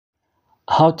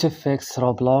How to fix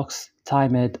Roblox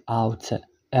timed out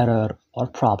error or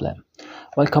problem.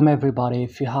 Welcome everybody.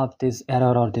 If you have this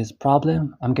error or this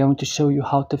problem, I'm going to show you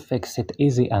how to fix it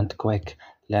easy and quick.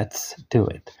 Let's do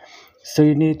it. So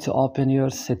you need to open your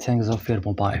settings of your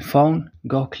mobile phone,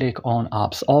 go click on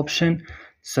apps option,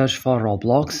 search for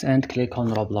Roblox and click on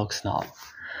Roblox now.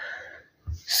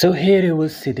 So here you will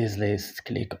see this list.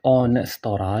 Click on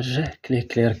storage,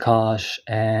 click clear cache,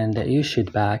 and you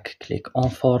should back. Click on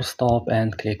force stop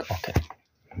and click OK.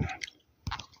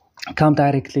 Come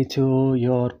directly to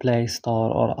your Play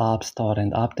Store or App Store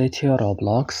and update your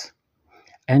Roblox.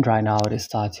 And right now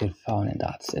restart your phone and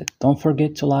that's it. Don't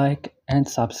forget to like and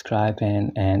subscribe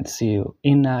and see you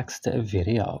in next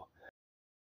video.